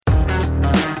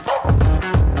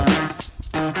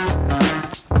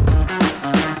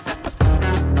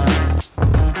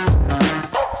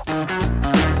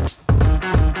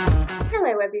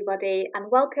everybody, and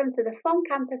welcome to the From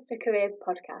Campus to Careers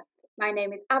podcast. My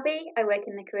name is Abby, I work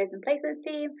in the Careers and Placements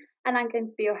team, and I'm going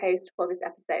to be your host for this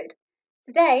episode.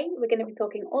 Today, we're going to be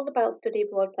talking all about study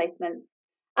abroad placements.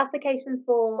 Applications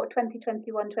for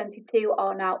 2021-22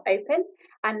 are now open,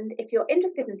 and if you're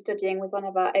interested in studying with one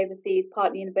of our overseas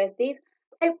partner universities,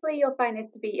 hopefully you'll find this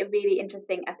to be a really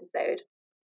interesting episode.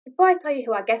 Before I tell you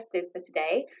who our guest is for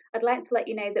today, I'd like to let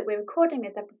you know that we're recording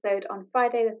this episode on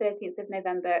Friday the 13th of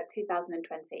November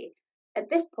 2020. At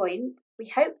this point, we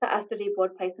hope that our study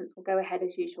abroad placements will go ahead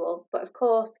as usual, but of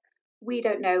course, we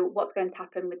don't know what's going to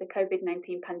happen with the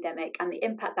COVID-19 pandemic and the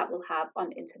impact that will have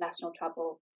on international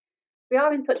travel. We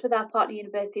are in touch with our partner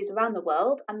universities around the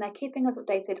world, and they're keeping us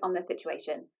updated on their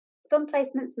situation. Some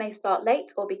placements may start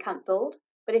late or be cancelled,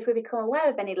 but if we become aware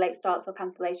of any late starts or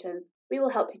cancellations, we will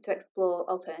help you to explore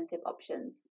alternative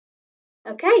options.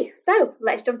 Okay, so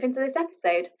let's jump into this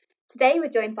episode. Today we're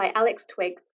joined by Alex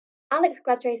Twiggs. Alex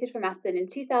graduated from Aston in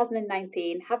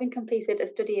 2019, having completed a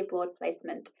study abroad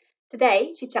placement.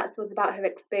 Today, she chats to us about her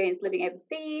experience living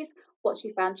overseas, what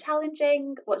she found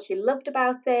challenging, what she loved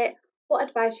about it, what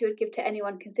advice she would give to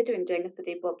anyone considering doing a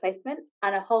study abroad placement,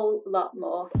 and a whole lot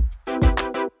more.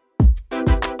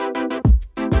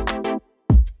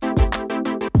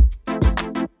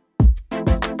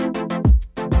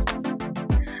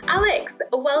 Alex,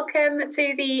 welcome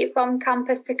to the From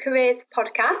Campus to Careers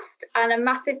podcast, and a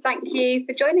massive thank you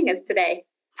for joining us today.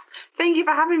 Thank you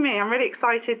for having me. I'm really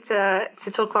excited to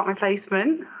talk about my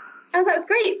placement. Oh, that's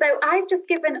great. So I've just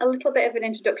given a little bit of an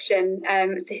introduction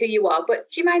to who you are,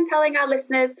 but do you mind telling our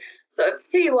listeners sort of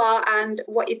who you are and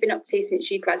what you've been up to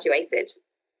since you graduated?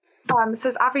 So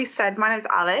as Abby said, my name is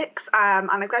Alex, and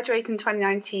I graduated in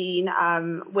 2019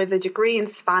 with a degree in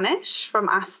Spanish from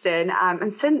Aston.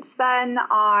 And since then,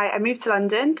 I moved to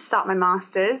London to start my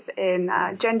master's in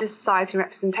Gender, Society and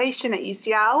Representation at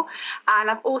UCL. And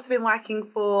I've also been working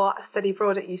for a study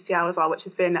abroad at UCL as well, which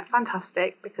has been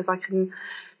fantastic because I can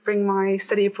bring my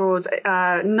study abroad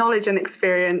knowledge and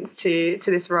experience to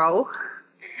this role.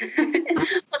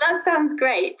 Well, that sounds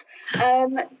great.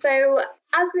 So,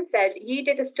 as we've said, you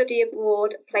did a study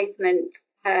abroad placement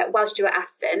whilst you were at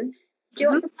Aston. Do you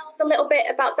want to tell us a little bit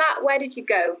about that? Where did you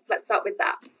go? Let's start with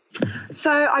that. So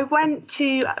I went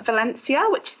to Valencia,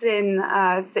 which is in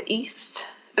the east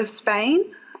of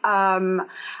Spain. And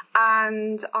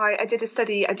I did a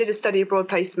study abroad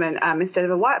placement instead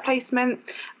of a work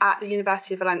placement at the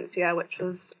University of Valencia, which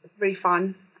was really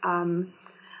fun.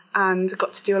 And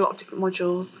got to do a lot of different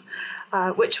modules,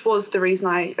 which was the reason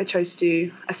I chose to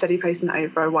do a study placement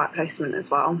over a work placement as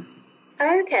well.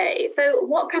 Okay, so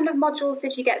what kind of modules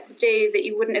did you get to do that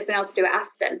you wouldn't have been able to do at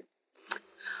Aston?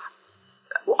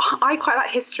 Well, I quite like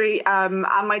history, and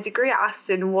my degree at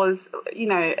Aston was,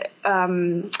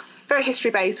 very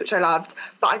history-based, which I loved,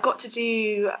 but I got to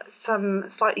do some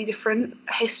slightly different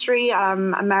history,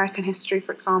 American history,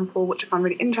 for example, which I found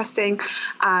really interesting,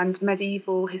 and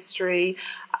medieval history,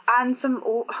 and some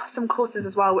courses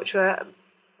as well, which were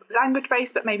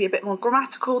language-based, but maybe a bit more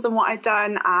grammatical than what I'd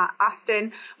done at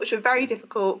Aston, which were very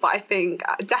difficult, but I think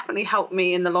definitely helped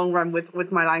me in the long run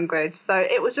with my language. So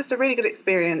it was just a really good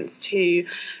experience to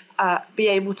be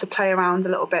able to play around a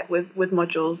little bit with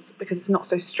modules because it's not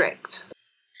so strict.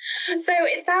 So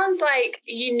it sounds like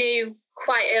you knew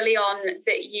quite early on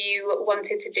that you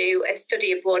wanted to do a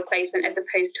study abroad placement as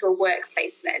opposed to a work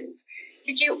placement.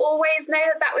 Did you always know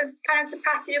that was kind of the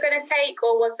path you were going to take,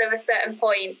 or was there a certain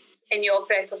point in your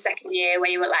first or second year where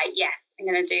you were like, yes, I'm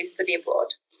going to do study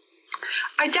abroad?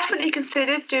 I definitely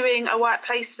considered doing a work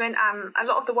placement. A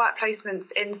lot of the work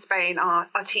placements in Spain are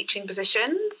teaching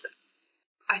positions.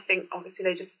 I think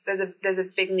obviously there's a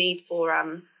big need for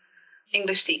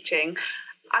English teaching.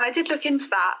 And I did look into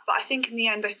that, but I think in the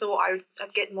end I thought I'd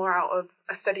get more out of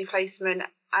a study placement.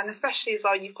 And especially as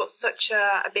well, you've got such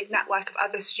a big network of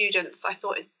other students. I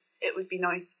thought it would be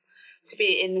nice to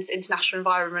be in this international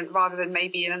environment rather than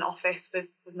maybe in an office with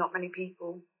not many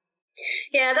people.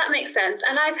 Yeah, that makes sense.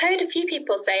 And I've heard a few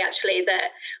people say actually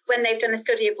that when they've done a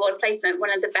study abroad placement,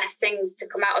 one of the best things to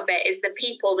come out of it is the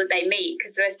people that they meet,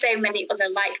 because there are so many other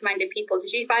like-minded people.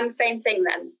 Did you find the same thing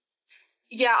then?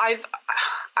 Yeah,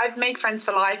 I've made friends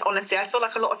for life, honestly. I feel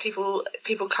like a lot of people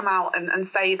come out and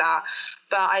say that,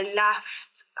 but I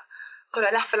left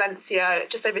Valencia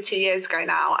just over 2 years ago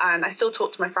now, and I still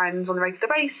talk to my friends on a regular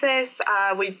basis.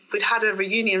 We'd had a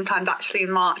reunion planned actually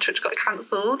in March, which got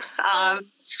cancelled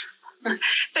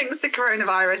thanks to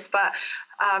coronavirus, but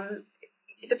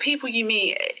the people you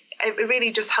meet, it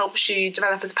really just helps you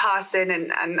develop as a person,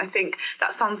 and I think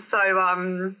that sounds so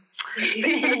a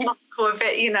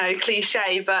bit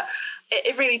cliche, but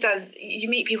It really does. You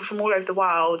meet people from all over the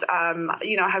world.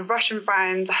 You know, I had Russian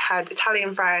friends, I had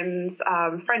Italian friends,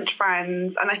 French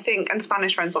friends, and and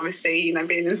Spanish friends, obviously, you know,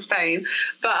 being in Spain.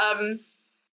 But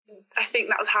I think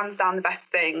that was hands down the best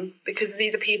thing, because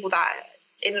these are people that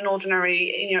in an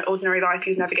ordinary life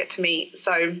you'd never get to meet.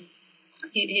 So,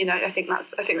 you know, I think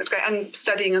that's great. And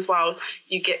studying as well,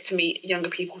 you get to meet younger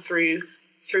people through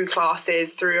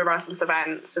classes, through Erasmus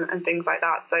events and things like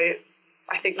that. So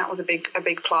I think that was a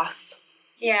big plus.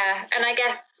 Yeah, and I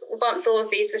guess once all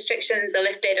of these restrictions are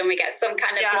lifted and we get some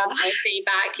kind of normalcy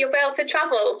back, you'll be able to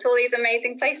travel to all these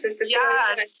amazing places to see.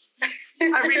 Yes,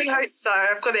 I really hope so.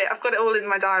 I've got it all in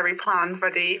my diary planned,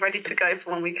 ready to go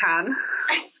for when we can.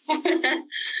 One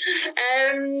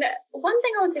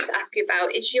thing I wanted to ask you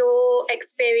about is your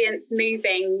experience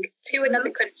moving to another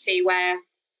country where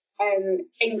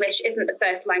English isn't the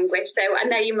first language. So I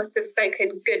know you must have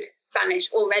spoken good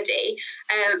Spanish already,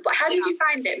 but how did you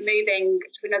find it moving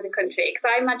to another country? Because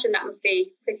I imagine that must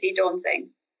be pretty daunting.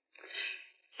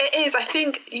 It is. I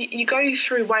think you go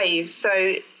through waves.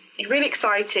 So you're really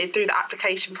excited through the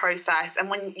application process, and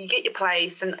when you get your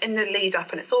place and in the lead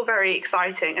up, and it's all very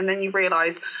exciting, and then you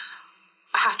realise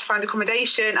I have to find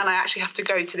accommodation and I actually have to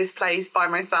go to this place by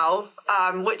myself,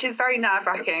 which is very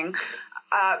nerve-wracking.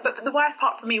 But the worst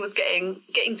part for me was getting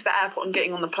to the airport and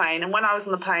getting on the plane. And when I was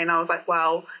on the plane, I was like,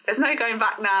 well, there's no going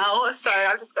back now, so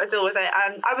I've just got to deal with it.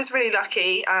 And I was really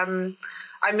lucky. I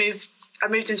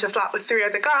moved into a flat with 3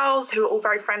 other girls who were all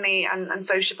very friendly and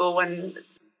sociable, and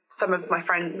some of my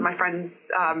friends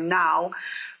now.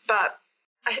 But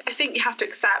I think you have to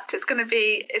accept it's going to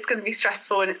be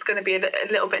stressful, and it's going to be a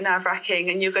little bit nerve-wracking,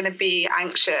 and you're going to be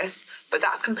anxious, but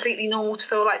that's completely normal to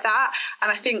feel like that.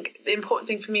 And I think the important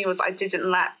thing for me was I didn't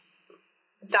let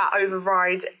that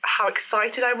override how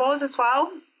excited I was as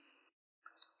well.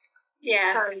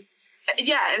 Yeah. So,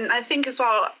 yeah, and I think as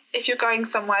well, if you're going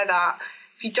somewhere that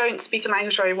if you don't speak a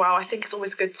language very well, I think it's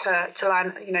always good to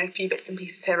learn, you know, a few bits and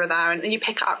pieces here or there, and you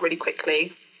pick it up really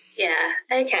quickly. Yeah,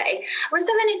 okay. Was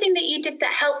there anything that you did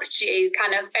that helped you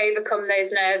kind of overcome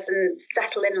those nerves and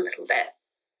settle in a little bit?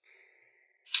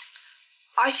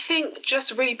 I think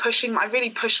just I really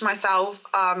pushed myself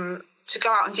to go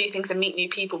out and do things and meet new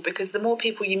people, because the more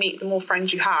people you meet, the more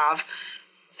friends you have.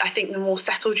 I think the more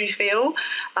settled you feel.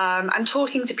 And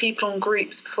talking to people on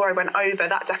groups before I went over,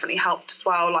 that definitely helped as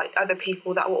well. Like other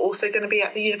people that were also going to be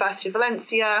at the University of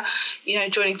Valencia, you know,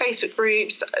 joining Facebook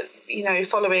groups, you know,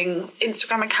 following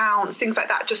Instagram accounts, things like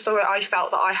that, just so I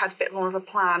felt that I had a bit more of a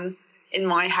plan in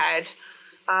my head.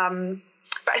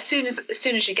 But as soon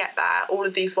as you get there, all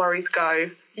of these worries go.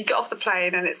 You get off the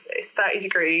plane and it's 30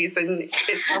 degrees and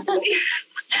it's lovely.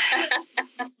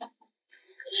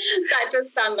 That does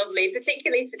sound lovely,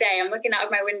 particularly today. I'm looking out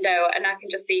of my window and I can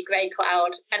just see grey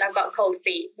cloud, and I've got cold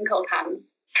feet and cold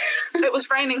hands. It was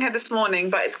raining here this morning,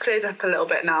 but it's cleared up a little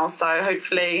bit now, so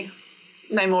hopefully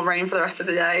no more rain for the rest of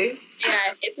the day.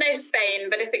 Yeah, it's no Spain,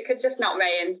 but if it could just not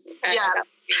rain, that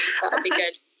would be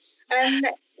good.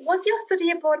 Was your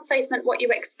study abroad placement what you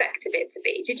expected it to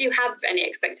be? Did you have any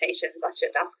expectations? I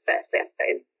should ask firstly, I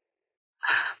suppose.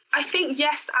 I think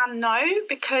yes and no,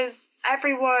 because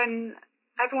everyone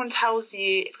tells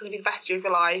you it's going to be the best year of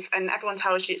your life, and everyone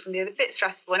tells you it's going to be a bit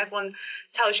stressful, and everyone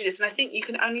tells you this, and I think you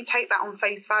can only take that on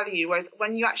face value, whereas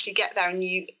when you actually get there and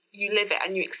you live it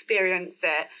and you experience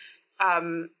it,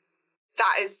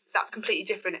 that's completely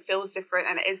different. It feels different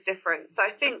and it is different. So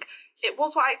I think it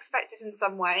was what I expected in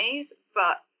some ways,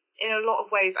 but in a lot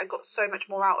of ways I got so much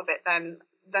more out of it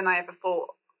than I ever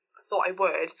thought I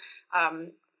would.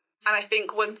 And I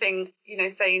think one thing, you know,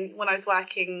 saying when I was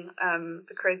working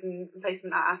for careers and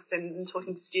placement at Aston and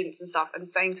talking to students and stuff and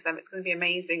saying to them it's going to be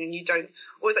amazing, and you don't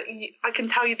always, I can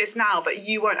tell you this now, but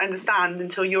you won't understand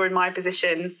until you're in my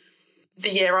position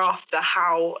the year after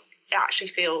how it actually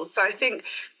feels. So I think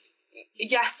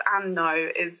yes and no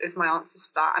is my answer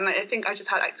to that. And I think I just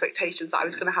had expectations that I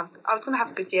was going to have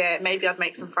a good year. Maybe I'd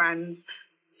make some friends,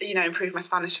 you know, improve my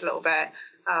Spanish a little bit.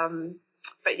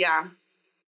 But yeah,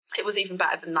 it was even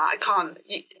better than that.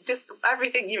 Just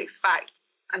everything you expect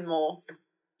and more.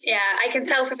 Yeah, I can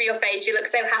tell from your face. You look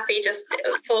so happy just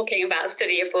talking about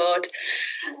study abroad.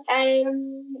 I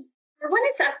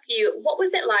wanted to ask you, what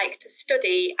was it like to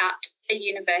study at a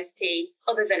university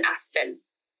other than Aston?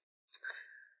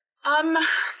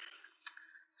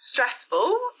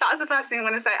 Stressful. That is the first thing I'm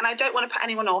going to say, and I don't want to put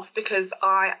anyone off, because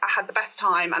I had the best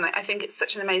time, and I think it's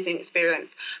such an amazing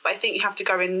experience, but I think you have to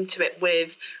go into it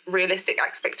with realistic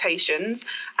expectations.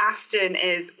 Aston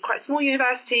is quite a small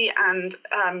university and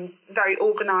very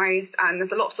organised, and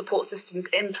there's a lot of support systems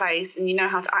in place, and you know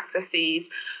how to access these,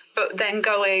 but then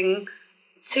going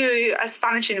to a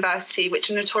Spanish university, which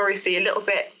are notoriously a little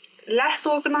bit less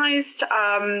organised.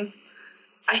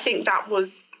 I think that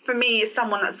was, for me, as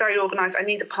someone that's very organised, I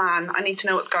need a plan. I need to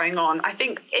know what's going on. I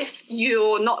think if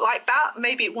you're not like that,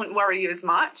 maybe it wouldn't worry you as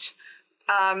much.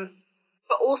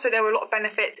 But also there were a lot of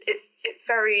benefits. It's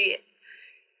very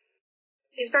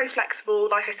flexible,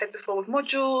 like I said before, with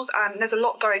modules. There's a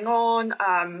lot going on,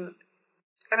 and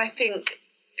I think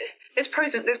there's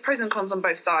pros and cons on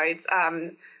both sides.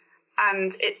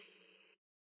 And it's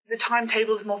the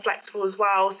timetables are more flexible as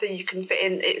well, so you can fit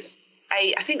in. It's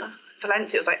I think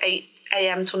Valencia was like 8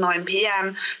 a.m. till 9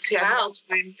 p.m. So you had more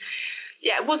time.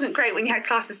 Yeah, it wasn't great when you had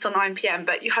classes till 9 p.m.,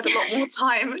 but you had a lot more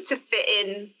time to fit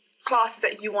in classes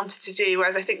that you wanted to do.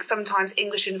 Whereas I think sometimes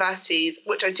English universities,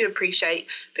 which I do appreciate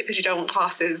because you don't want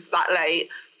classes that late,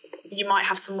 you might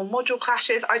have some more module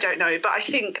clashes. I don't know, but I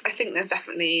think there's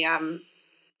definitely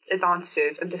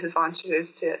advantages and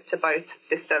disadvantages to both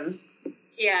systems.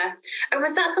 Yeah. And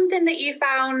was that something that you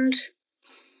found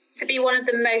to be one of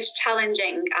the most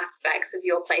challenging aspects of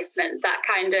your placement, that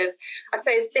kind of, I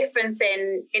suppose, difference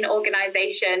in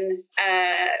organisation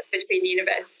between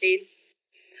universities?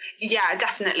 Yeah,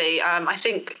 definitely. I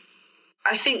think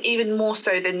even more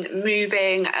so than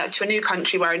moving to a new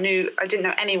country where I didn't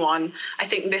know anyone. I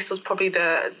think this was probably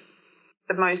the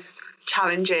most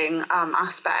challenging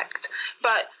aspect.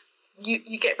 But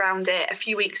you get round it a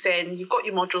few weeks in, you've got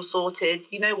your module sorted,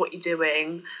 you know what you're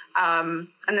doing, and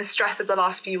the stress of the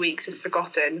last few weeks is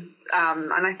forgotten.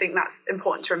 And I think that's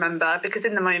important to remember, because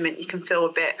in the moment you can feel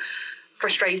a bit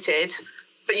frustrated,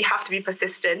 but you have to be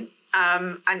persistent,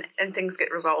 and things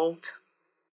get resolved.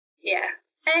 Yeah.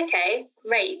 Okay,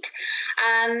 great.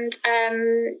 And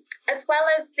as well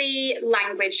as the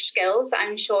language skills that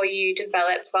I'm sure you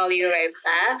developed while you were over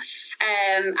there,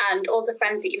 and all the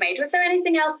friends that you made, was there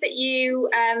anything else that you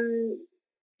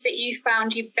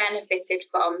found you benefited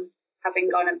from having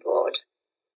gone abroad?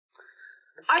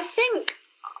 I think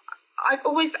I've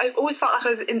always felt like I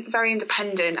was very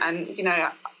independent, and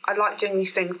I like doing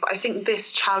these things, but I think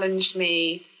this challenged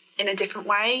me in a different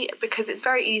way, because it's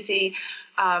very easy.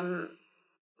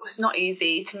 It's not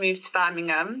easy to move to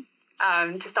Birmingham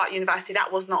to start university.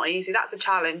 That was not easy. That's a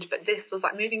challenge. But this was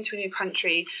like moving to a new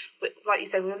country, with, like you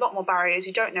said, with a lot more barriers.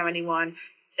 You don't know anyone.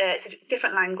 It's a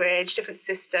different language, different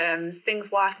systems,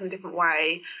 things work in a different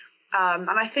way. And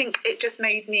I think it just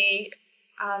made me,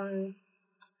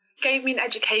 gave me an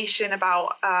education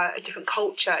about a different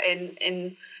culture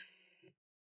in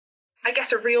I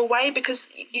guess a real way, because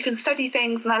you can study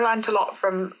things, and I learned a lot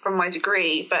from my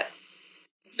degree, but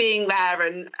being there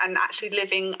and actually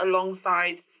living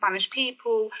alongside Spanish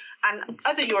people and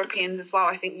other Europeans as well,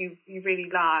 I think you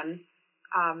really learn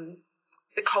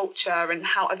the culture and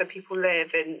how other people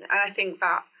live. And I think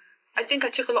I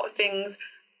took a lot of things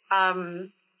that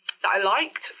I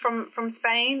liked from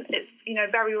Spain. It's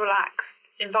very relaxed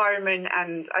environment,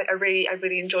 and I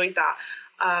really enjoyed that.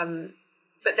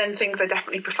 But then things I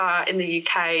definitely prefer in the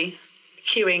UK.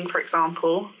 Queuing, for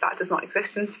example, that does not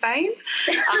exist in Spain.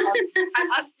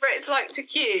 And us Brits like to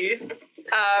queue.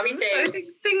 We do. So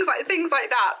things like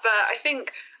that. But I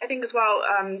think as well,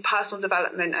 personal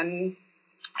development, and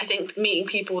I think meeting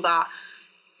people that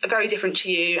are very different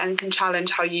to you and can challenge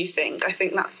how you think. I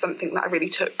think that's something that I really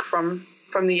took from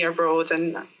the year abroad,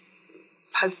 and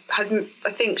has I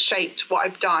think shaped what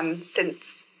I've done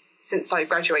since I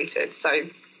graduated. So.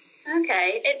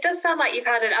 Okay, it does sound like you've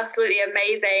had an absolutely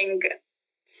amazing,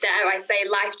 dare I say,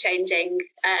 life-changing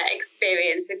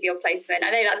experience with your placement.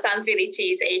 I know that sounds really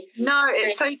cheesy. No,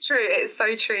 it's so true. It's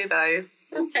so true, though.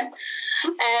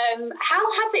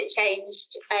 How has it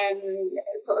changed,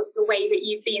 sort of the way that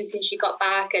you've been since you got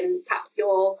back, and perhaps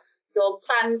your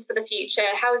plans for the future?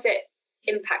 How has it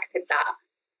impacted that?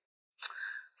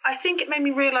 I think it made me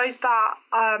realise that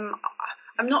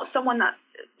I'm not someone that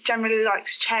generally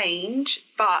likes change,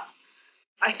 but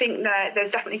I think that there's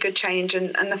definitely good change,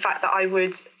 and the fact that I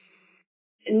would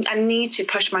and need to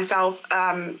push myself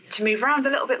to move around a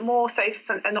little bit more. So if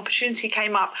an opportunity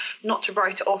came up, not to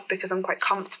write it off because I'm quite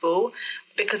comfortable,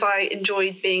 because I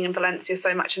enjoyed being in Valencia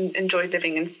so much and enjoyed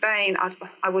living in Spain.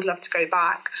 I would love to go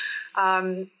back.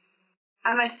 And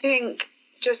I think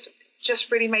just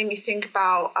really made me think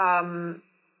about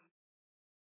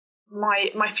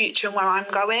my future and where I'm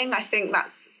going. I think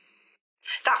that's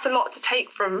a lot to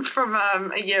take from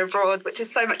a year abroad, which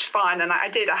is so much fun, and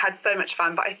I had so much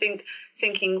fun. But I think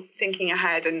thinking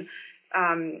ahead, and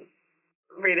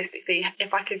realistically,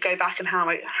 if I could go back, and how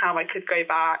I could go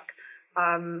back.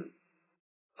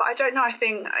 But I don't know. I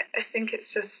think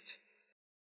it's just,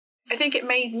 I think it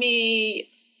made me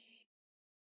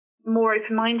more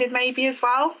open-minded, maybe, as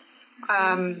well.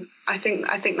 I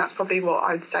think that's probably what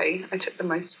I'd say I took the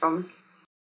most from.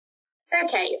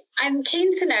 Okay, I'm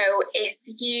keen to know if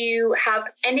you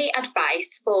have any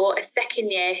advice for a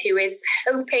second year who is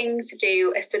hoping to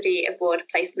do a study abroad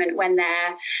placement when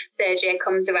their third year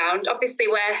comes around. Obviously,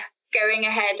 we're going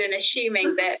ahead and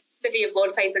assuming that study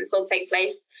abroad placements will take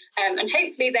place, and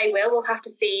hopefully they will. We'll have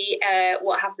to see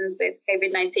what happens with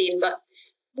COVID-19. But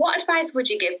what advice would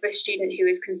you give for a student who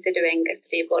is considering a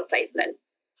study abroad placement?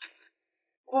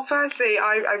 Well, firstly,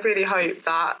 I really hope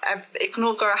that it can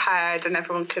all go ahead and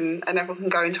everyone can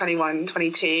go in 21,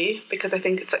 22, because I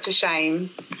think it's such a shame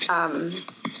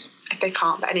if they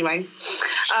can't. But anyway,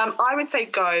 I would say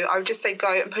go. I would just say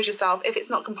go and push yourself. If it's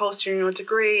not compulsory in your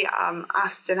degree,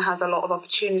 Aston has a lot of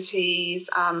opportunities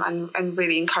and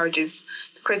really encourages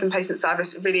the Careers and Placement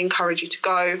Service. Really encourage you to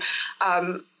go.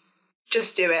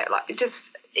 Just do it.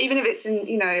 Even if it's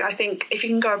in, I think if you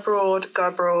can go abroad, go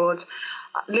abroad.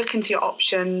 Look into your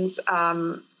options,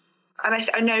 and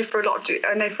I know for a lot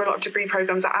of degree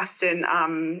programs at Aston,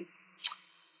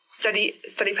 study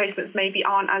placements maybe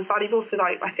aren't as valuable for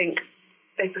I think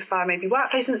they prefer maybe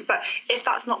work placements. But if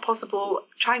that's not possible,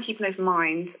 try and keep an open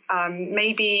mind.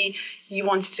 Maybe you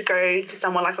wanted to go to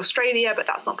somewhere like Australia, but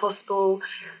that's not possible.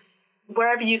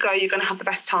 Wherever you go, you're going to have the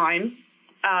best time,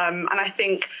 and I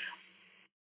think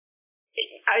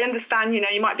I understand.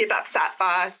 You might be a bit upset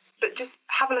first. But just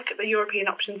have a look at the European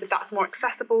options if that's more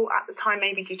accessible at the time,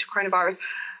 maybe due to coronavirus.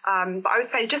 But I would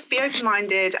say just be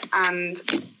open-minded and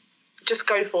just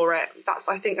go for it.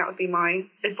 I think that would be my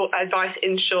advice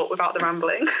in short, without the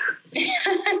rambling. Okay,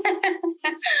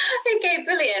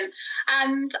 brilliant.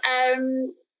 And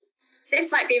this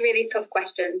might be a really tough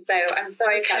question, so I'm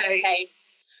sorry if that's okay.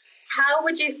 How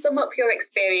would you sum up your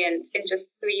experience in just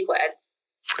 3 words?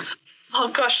 Oh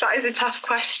gosh, that is a tough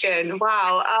question.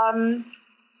 Wow.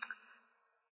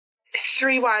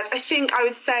 3 words. I think I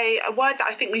would say a word that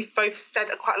I think we've both said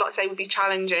quite a lot today would be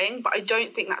challenging, but I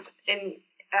don't think that's in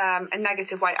a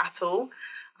negative way at all.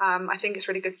 I think it's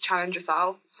really good to challenge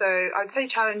yourself. So I would say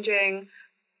challenging,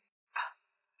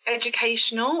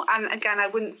 educational, and again, I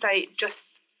wouldn't say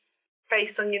just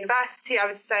based on university. I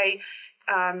would say,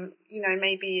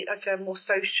 maybe like a more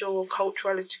social,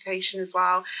 cultural education as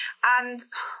well. And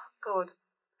God,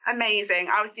 amazing.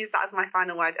 I would use that as my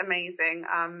final word. Amazing.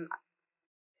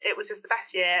 It was just the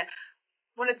best year,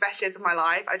 one of the best years of my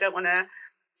life. I don't want to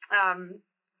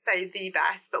say the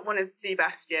best, but one of the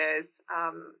best years.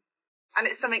 And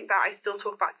it's something that I still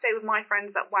talk about today with my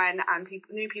friends that went and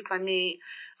new people I meet.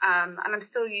 And I'm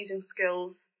still using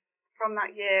skills from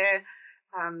that year.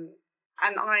 And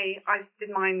I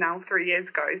did mine now 3 years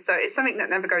ago. So it's something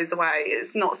that never goes away.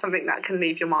 It's not something that can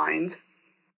leave your mind.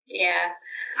 Yeah.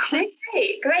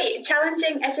 Okay, great.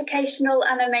 Challenging, educational,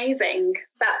 and amazing.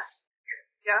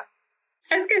 Yeah.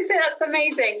 I was going to say that's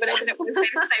amazing, but I didn't want to say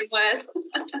the same word.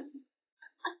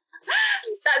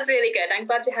 That's really good. I'm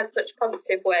glad you had such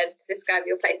positive words to describe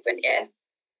your placement year.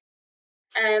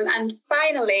 And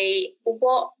finally,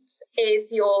 what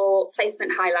is your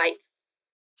placement highlight?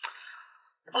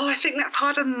 Oh, I think that's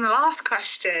harder than the last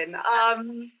question.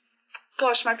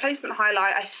 Gosh, my placement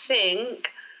highlight, I think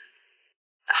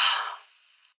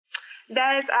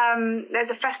there's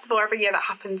a festival every year that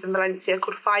happens in Valencia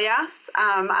called Fallas,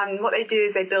 and what they do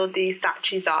is they build these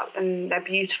statues up, and they're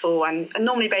beautiful and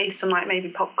normally based on maybe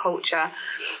pop culture,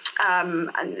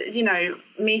 and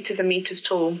meters and meters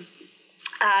tall.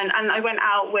 And I went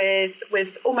out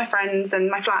with all my friends and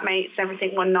my flatmates and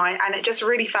everything one night, and it just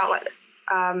really felt like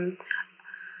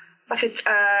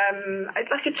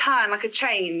a turn, like a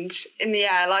change in the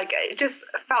air. Like it just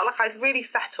felt like I'd really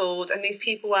settled, and these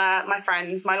people were my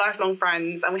friends, my lifelong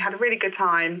friends, and we had a really good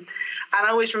time. And I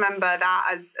always remember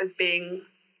that as being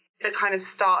the kind of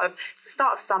start of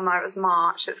summer. It was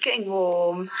March, so it's getting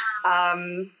warm.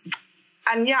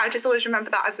 And yeah, I just always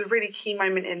remember that as a really key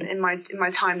moment in my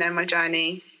time there, in my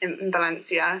journey in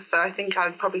Valencia. So I think I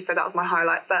would probably say that was my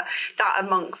highlight. But that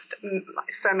amongst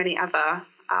so many other,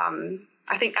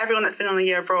 I think everyone that's been on a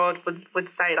year abroad would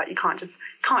say you can't just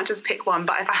pick one.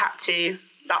 But if I had to,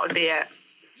 that would be it.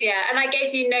 Yeah, and I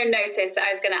gave you no notice that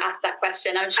I was going to ask that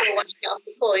question. I'm sure once you get off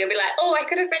the call, you'll be like, oh, I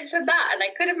could have mentioned that, and I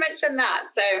could have mentioned that.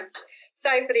 So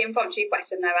sorry for the impromptu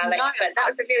question there, Alex, but that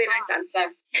was a really nice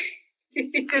answer.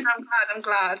 Good, I'm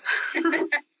glad.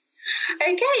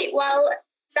 Okay, well,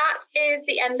 that is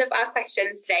the end of our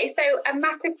questions today. So a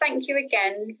massive thank you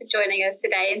again for joining us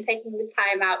today and taking the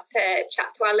time out to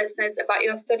chat to our listeners about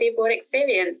your study abroad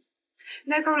experience.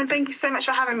 No problem. Thank you so much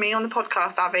for having me on the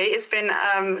podcast, Abby. It's been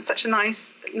such a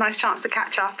nice chance to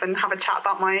catch up and have a chat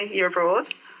about my year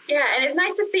abroad. Yeah, and it's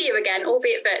nice to see you again,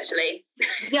 albeit virtually.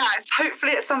 Yes,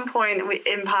 hopefully at some point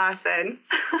in person.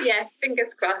 Yes,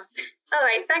 fingers crossed. All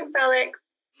right, thanks, Alex.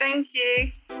 Thank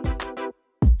you.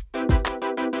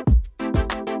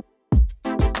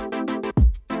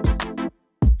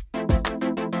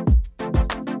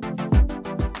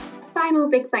 Final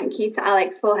big thank you to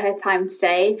Alex for her time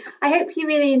today. I hope you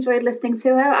really enjoyed listening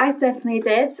to her. I certainly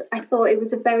did. I thought it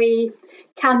was a very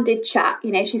candid chat.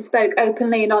 You know, she spoke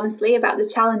openly and honestly about the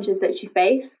challenges that she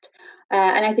faced,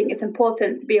 and I think it's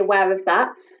important to be aware of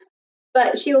that.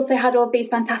 But she also had all these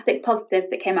fantastic positives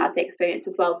that came out of the experience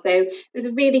as well. So it was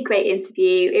a really great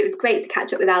interview. It was great to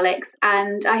catch up with Alex,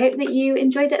 and I hope that you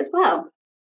enjoyed it as well.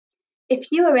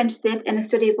 If you are interested in a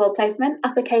study abroad placement,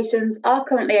 applications are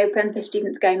currently open for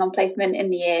students going on placement in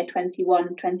the year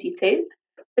 21-22.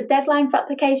 The deadline for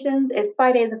applications is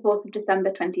Friday the 4th of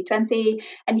December 2020,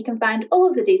 and you can find all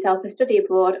of the details for study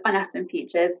abroad on Aston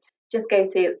Futures. Just go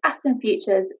to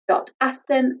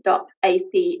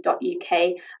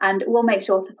astonfutures.aston.ac.uk and we'll make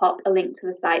sure to pop a link to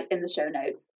the site in the show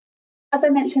notes. As I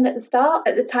mentioned at the start,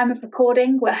 at the time of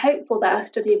recording, we're hopeful that our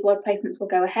study abroad placements will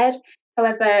go ahead.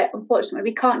 However,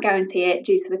 unfortunately, we can't guarantee it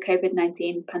due to the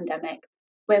COVID-19 pandemic.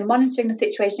 We're monitoring the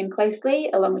situation closely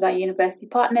along with our university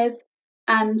partners,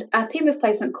 and our team of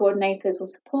placement coordinators will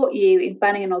support you in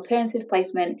finding an alternative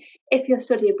placement if your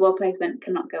study abroad placement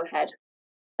cannot go ahead.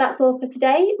 That's all for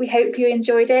today. We hope you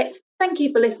enjoyed it. Thank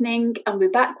you for listening, and we'll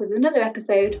be back with another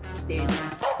episode soon.